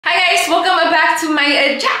welcome back to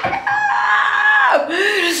my channel.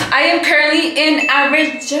 I am currently in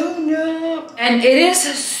Arizona and it is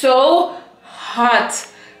so hot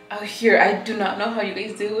out here. I do not know how you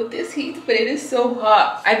guys deal with this heat, but it is so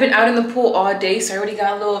hot. I've been out in the pool all day, so I already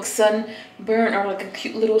got a little sunburn or like a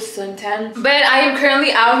cute little suntan. But I am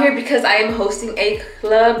currently out here because I am hosting a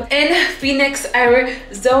club in Phoenix,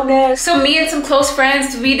 Arizona. So me and some close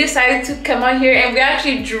friends, we decided to come out here and we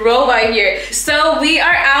actually drove out here. So we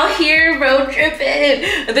are out here road tripping.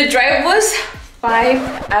 The drive was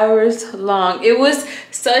 5 hours long. It was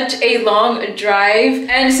such a long drive,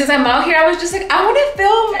 and since I'm out here, I was just like, I want to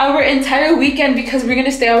film our entire weekend because we're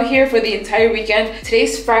gonna stay out here for the entire weekend.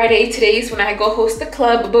 Today's Friday. Today's when I go host the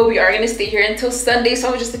club, but we are gonna stay here until Sunday. So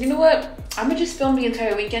I was just like, you know what, I'm gonna just film the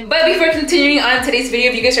entire weekend. But before continuing on today's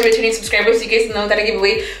video, if you guys are returning subscribers, you guys know that I give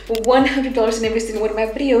away $100 in every single one of my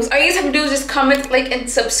videos. All you guys have to do is just comment, like, and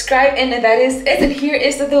subscribe, and that is it. And here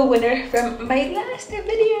is the winner from my last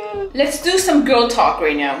video. Let's do some girl talk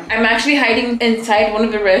right now. I'm actually hiding inside one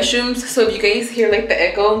of the restrooms, so if you guys hear like the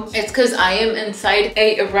echo, it's because I am inside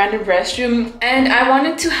a random restroom, and I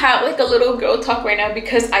wanted to have like a little girl talk right now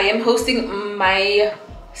because I am hosting my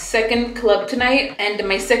second club tonight and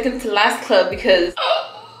my second to last club because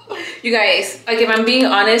you guys, like, if I'm being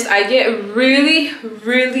honest, I get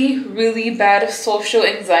really bad social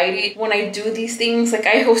anxiety when I do these things. Like,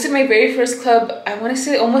 I hosted my very first club, I want to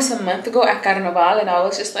say almost a month ago at Carnaval, and I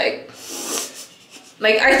was just like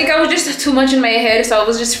I think I was just too much in my head, so I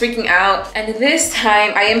was just freaking out. And this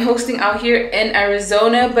time I am hosting out here in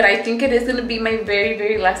Arizona, but I think it is gonna be my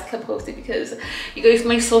very last club hosted because you guys,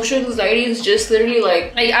 my social anxiety is just literally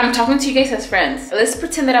like I'm talking to you guys as friends. Let's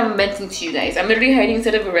pretend that I'm venting to you guys. I'm literally hiding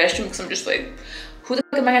inside of a restroom because I'm just like, who the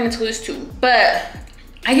fuck am I gonna tell this to? But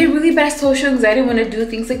I get really bad social anxiety when I do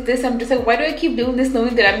things like this. I'm just like, why do I keep doing this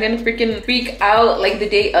knowing that I'm gonna freaking freak out like the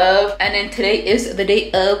day of? And then today is the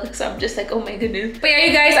day of, so I'm just like, oh my goodness. But yeah,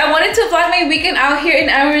 you guys, I wanted to vlog my weekend out here in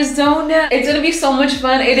Arizona. It's gonna be so much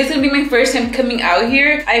fun. It is gonna be my first time coming out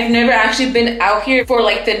here. I've never actually been out here for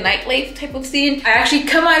like the nightlife type of scene. I actually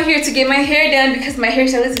come out here to get my hair done because my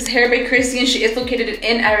hairstylist is Hair by Chrissy and she is located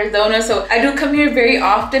in Arizona. So I do come here very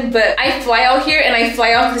often, but I fly out here and I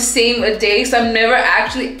fly out the same day, so I'm never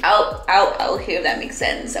actually out here, if that makes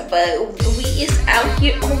sense. But we is out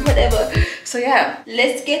here or whatever. So yeah,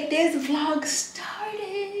 let's get this vlog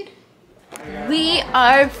started. We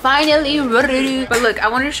are finally ready. But look, I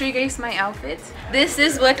want to show you guys my outfit. This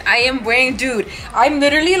is what I am wearing. Dude, I'm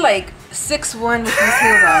literally like 6'1" with these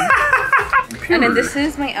heels on. And then this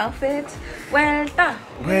is my outfit. Vuelta,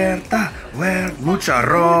 mucha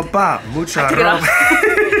ropa.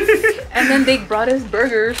 And then they brought us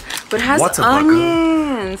burgers, but it has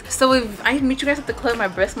onions. So if I meet you guys at the club, my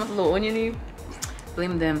breast smells a little oniony,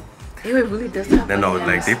 blame them. It really does have onions. No,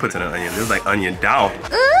 like they put in an onion. There's like onion down.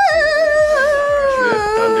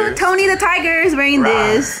 Tony the Tiger is wearing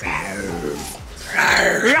this.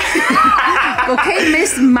 Okay,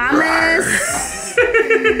 Miss Mamas.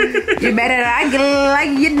 You better act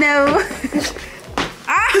like you know.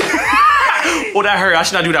 Oh, that hurt. I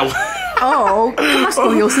should not do that one. Oh, my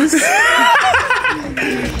scoliosis.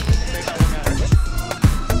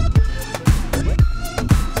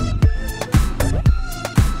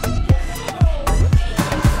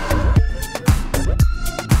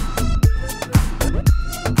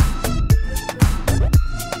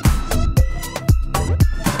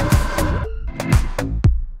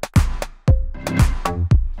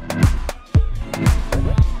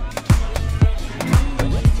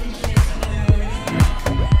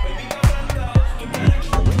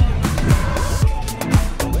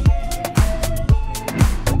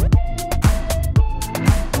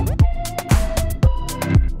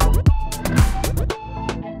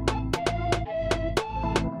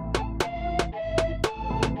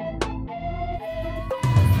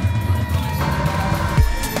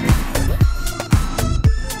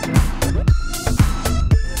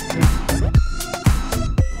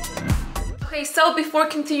 So before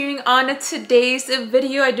continuing on today's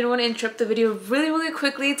video, I did want to interrupt the video really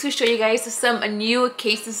quickly to show you guys some new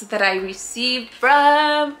cases that I received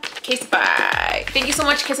from Caseify. Thank you so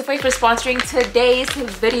much, Caseify, for sponsoring today's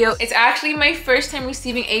video. It's actually my first time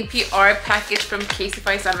receiving a PR package from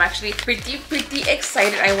Caseify, so I'm actually pretty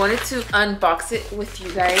excited. I wanted to unbox it with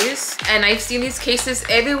you guys, and I've seen these cases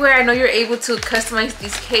everywhere. I know you're able to customize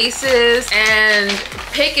these cases and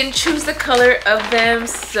pick and choose the color of them,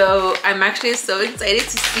 so I'm actually so excited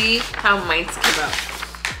to see how mine came out.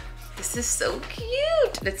 This is so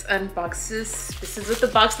cute. Let's unbox this. This is what the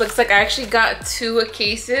box looks like. I actually got 2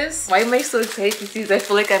 cases. Why am I so excited to see these? I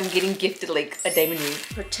feel like I'm getting gifted like a diamond ring.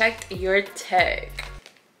 Protect your tech.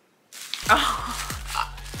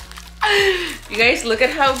 You guys, look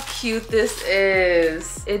at how cute this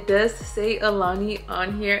is. It does say Alani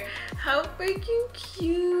on here. How freaking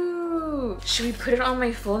cute. Should we put it on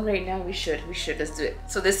my phone right now? We should. Let's do it.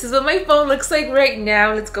 So this is what my phone looks like right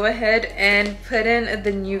now. Let's go ahead and put in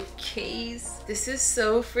the new case. This is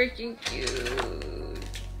so freaking cute.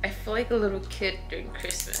 I feel like a little kid during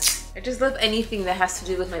Christmas. I just love anything that has to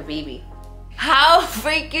do with my baby. How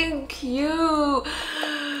freaking cute.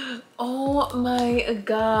 Oh my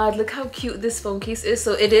god, look how cute this phone case is.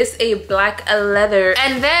 So it is a black leather.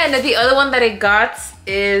 And then the other one that I got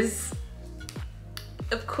is,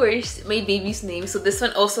 of course, my baby's name. So this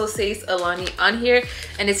one also says Alani on here,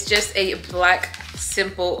 and it's just a black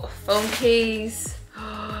simple phone case.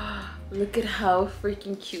 Look at how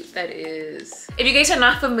freaking cute that is. If you guys are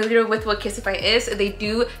not familiar with what Casetify is, they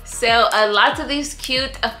do sell a lot of these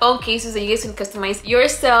cute phone cases that you guys can customize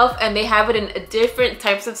yourself, and they have it in different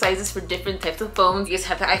types of sizes for different types of phones. You guys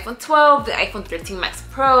have the iPhone 12, the iPhone 13 Max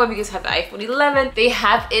Pro, if you guys have the iPhone 11, they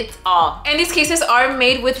have it all. And these cases are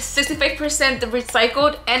made with 65%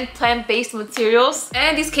 recycled and plant-based materials.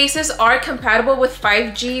 And these cases are compatible with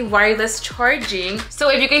 5G wireless charging. So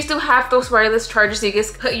if you guys do have those wireless chargers, you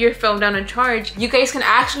guys put your phone down and charge, you guys can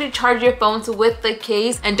actually charge your phones with the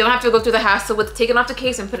case and don't have to go through the hassle with taking off the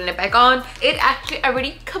case and putting it back on. It actually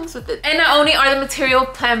already comes with it. And not only are the material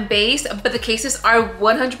plant-based, but the cases are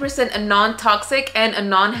 100% non-toxic and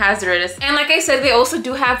non-hazardous. And like I said, they also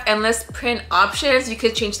do have endless print options. You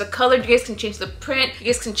could change the color, you guys can change the print, you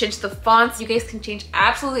guys can change the fonts, you guys can change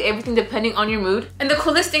absolutely everything depending on your mood. And the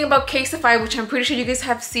coolest thing about Casetify, which I'm pretty sure you guys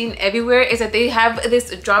have seen everywhere, is that they have this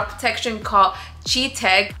drop protection called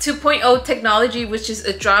G-Tech 2.0 technology, which is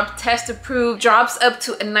a drop test approved, drops up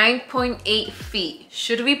to 9.8 feet.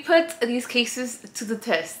 Should we put these cases to the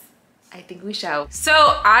test? I think we shall.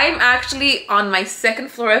 So I'm actually on my second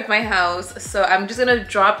floor of my house, so I'm just gonna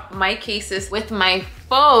drop my cases with my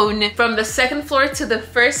phone from the second floor to the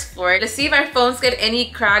first floor. Let's see if our phones get any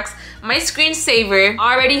cracks. My screensaver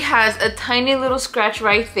already has a tiny little scratch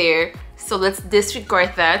right there, so let's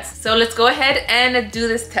disregard that. So let's go ahead and do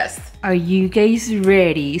this test. Are you guys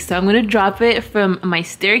ready? So I'm gonna drop it from my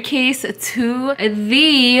staircase to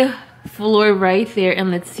the floor right there, and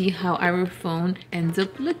let's see how our phone ends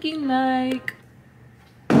up looking like.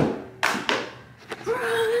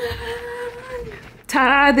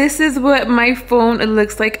 Ta-da! This is what my phone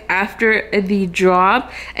looks like after the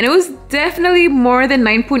drop, and it was definitely more than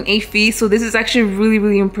 9.8 feet, so this is actually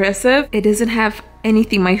really impressive. It doesn't have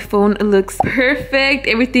anything. My phone looks perfect.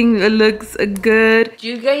 Everything looks good. Do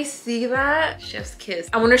you guys see that? Chef's kiss.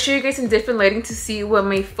 I want to show you guys in different lighting to see what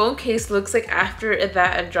my phone case looks like after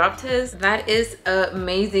that drop test. That is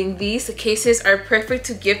amazing. These cases are perfect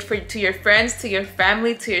to gift to your friends, to your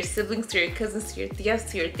family, to your siblings, to your cousins, to your tias,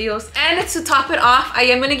 to your tios. And to top it off, I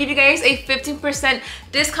am going to give you guys a 15%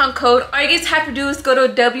 discount code. All you guys have to do is go to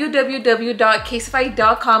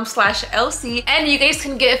www.casetify.com/Elsy, and you guys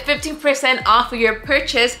can get 15% off of your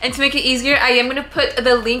purchase. And to make it easier, I am going to put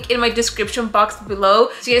the link in my description box below,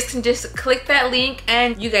 so you guys can just click that link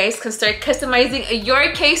and you guys can start customizing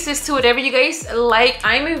your cases to whatever you guys like.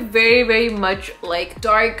 I'm a very much like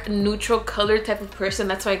dark neutral color type of person.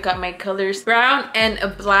 That's why I got my colors brown and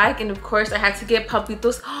black, and of course I had to get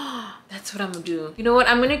Pablitos. That's what I'm gonna do. You know what?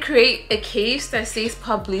 I'm gonna create a case that says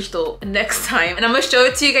Pablito next time, and I'm gonna show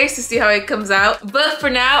it to you guys to see how it comes out. But for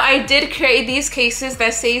now, I did create these cases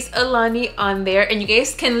that says Alani on there, and you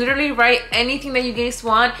guys can literally write anything that you guys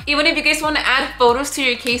want. Even if you guys want to add photos to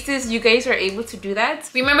your cases, you guys are able to do that.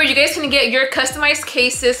 Remember, you guys can get your customized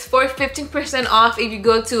cases for 15% off if you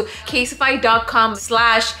go to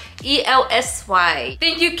casetify.com/ELSY.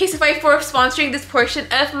 Thank you, Casetify, for sponsoring this portion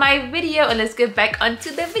of my video, and let's get back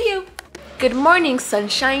onto the video. Good morning,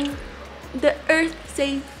 sunshine. The earth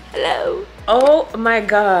says hello. Oh my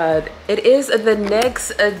god, it is the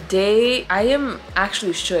next day. I am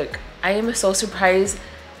actually shook. I am so surprised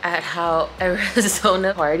at how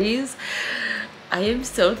Arizona parties. I am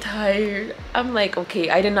so tired. I'm like, okay,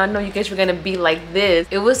 I did not know you guys were gonna be like this.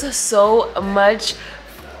 It was so much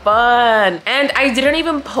fun, and I didn't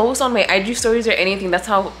even post on my IG stories or anything. That's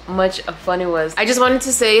how much fun it was. I just wanted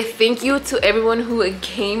to say thank you to everyone who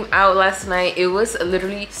came out last night. It was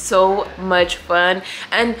literally so much fun.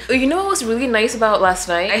 And you know what was really nice about last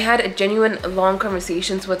night? I had genuine long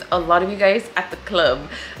conversations with a lot of you guys at the club.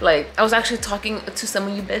 Like, I was actually talking to some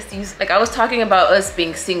of you besties. Like, I was talking about us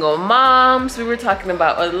being single moms, we were talking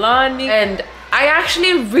about Alani, and I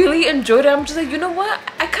actually really enjoyed it. I'm just like, you know what?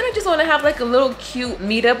 I kind of just want to have like a little cute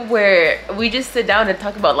meetup where we just sit down and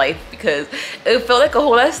talk about life, because it felt like a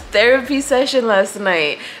whole ass therapy session last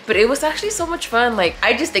night. But it was actually so much fun. Like,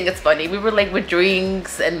 I just think it's funny. We were like with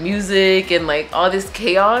drinks and music and like all this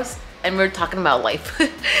chaos, and we're talking about life.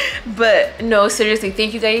 But no, seriously,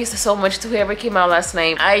 thank you guys so much to whoever came out last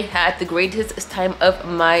night. I had the greatest time of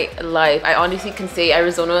my life. I honestly can say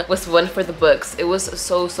Arizona was one for the books. It was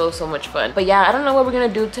so much fun. But yeah, I don't know what we're gonna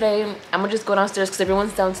do today. I'm gonna just go downstairs because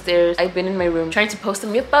everyone's downstairs. I've been in my room trying to post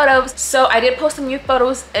some new photos. So I did post some new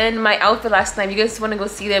photos in my outfit last night. If you guys want to go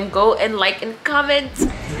see them, go and like and comment.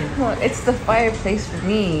 Oh, it's the fireplace for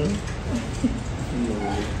me.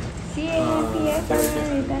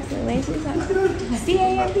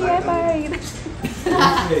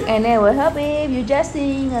 And it will help if you just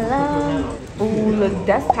sing along. Oh, look,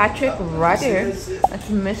 that's Patrick right there. That's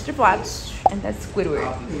Mr. Potts, and that's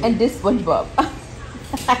Squidward, and this SpongeBob.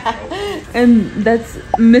 And that's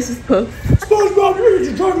Mrs. Puff. SpongeBob,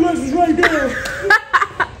 your driving license right there.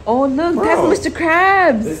 Oh, look, that's Mr.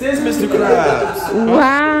 Krabs. This is Mr. Krabs.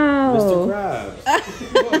 Wow. Mr.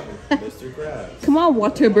 Krabs. Mr. Krabs. Come on,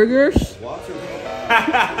 Waterburgers.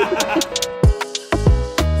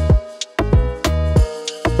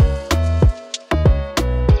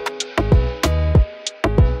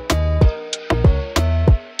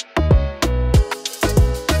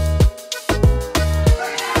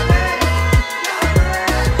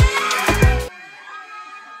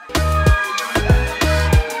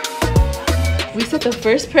 We said the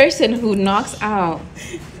first person who knocks out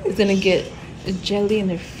is gonna get a jelly in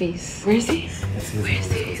their face. Where is he? Where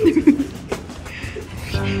is he?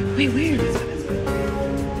 Wait, where?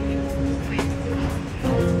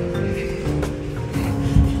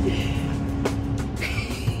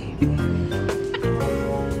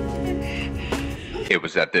 It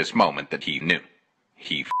was at this moment that he knew.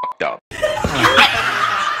 He fucked up.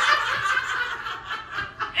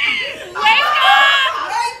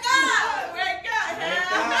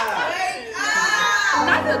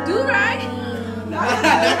 Not the do-rag. Not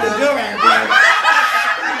the do-rag, bro.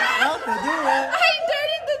 Not the do-rag. I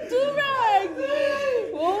dirtied the do-rag.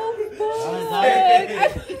 Oh, fuck.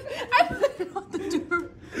 I put it on the do-rag.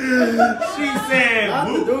 She said, Not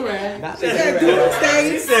the "Boo." do-rag. She said dude She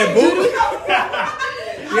stays. said, "Boo."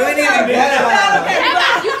 You ain't even better. Emma,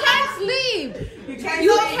 you can't sleep. You cannot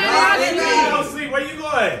No sleep. sleep. Where you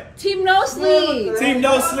going? Team no sleep. Team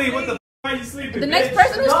no sleep. What the f are you sleeping? The next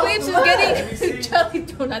person who sleeps is getting jelly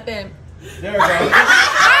thrown at them. There we go.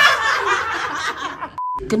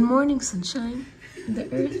 Good morning, sunshine. The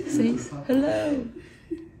earth says hello.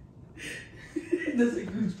 That's a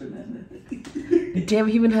huge banana. Damn,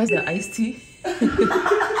 he even has the iced tea.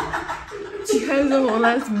 She has a whole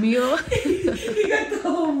ass meal. He got the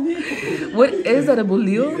whole meal. What is that, a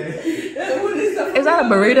bolillo? What is that? Is that a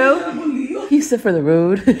burrito? He's set for the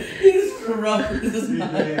road. He's rough. This is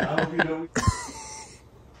not.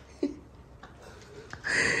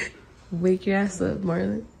 Wake your ass up,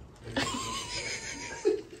 Marlon.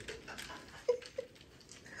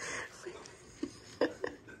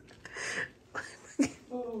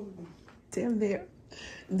 Damn,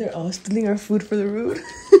 they're all stealing our food for the road.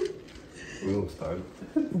 We don't start.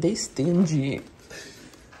 They stingy.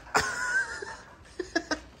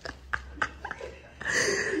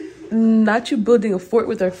 Not you building a fort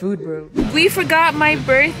with our food, bro. We forgot my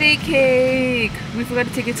birthday cake. We forgot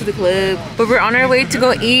to take it to the club. But we're on our way to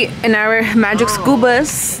go eat in our magic school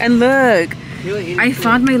bus. And look, I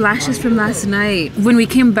found my lashes from last night. When we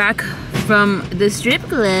came back from the strip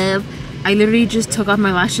club, I literally just took off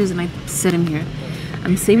my lashes and I set them here.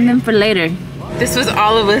 I'm saving them for later. This was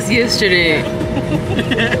all of us yesterday.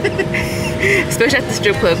 Especially at the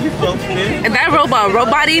strip club. And that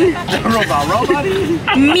roboting?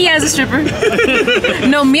 Me as a stripper.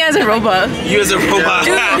 No, me as a robot. You as a robot.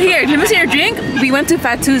 Dude, here, let me see your drink. We went to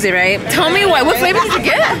Fat Tuesday, right? Tell me what flavor did you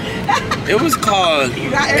get? It was called.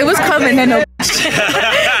 Veneno.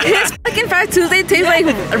 His fucking Fat Tuesday tastes like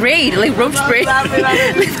Raid, like roach spray. It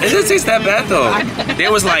doesn't taste that bad though. They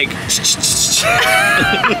was like.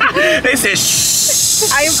 They said shh.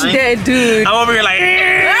 I'm dead, dude. I'm over here like.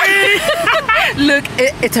 Look,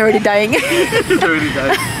 it's already dying. It's already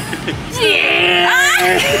done.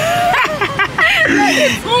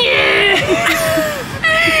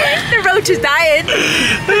 The roach is dying.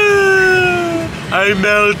 I'm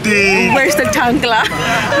melting. Where's the chancla?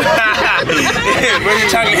 Where's your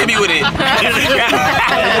chocolate? Hit me with it.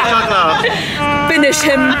 Finish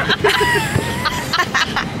him.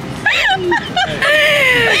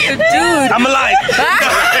 Dude. I'm alive.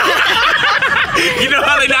 You know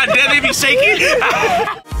how they not dead? They be shaking.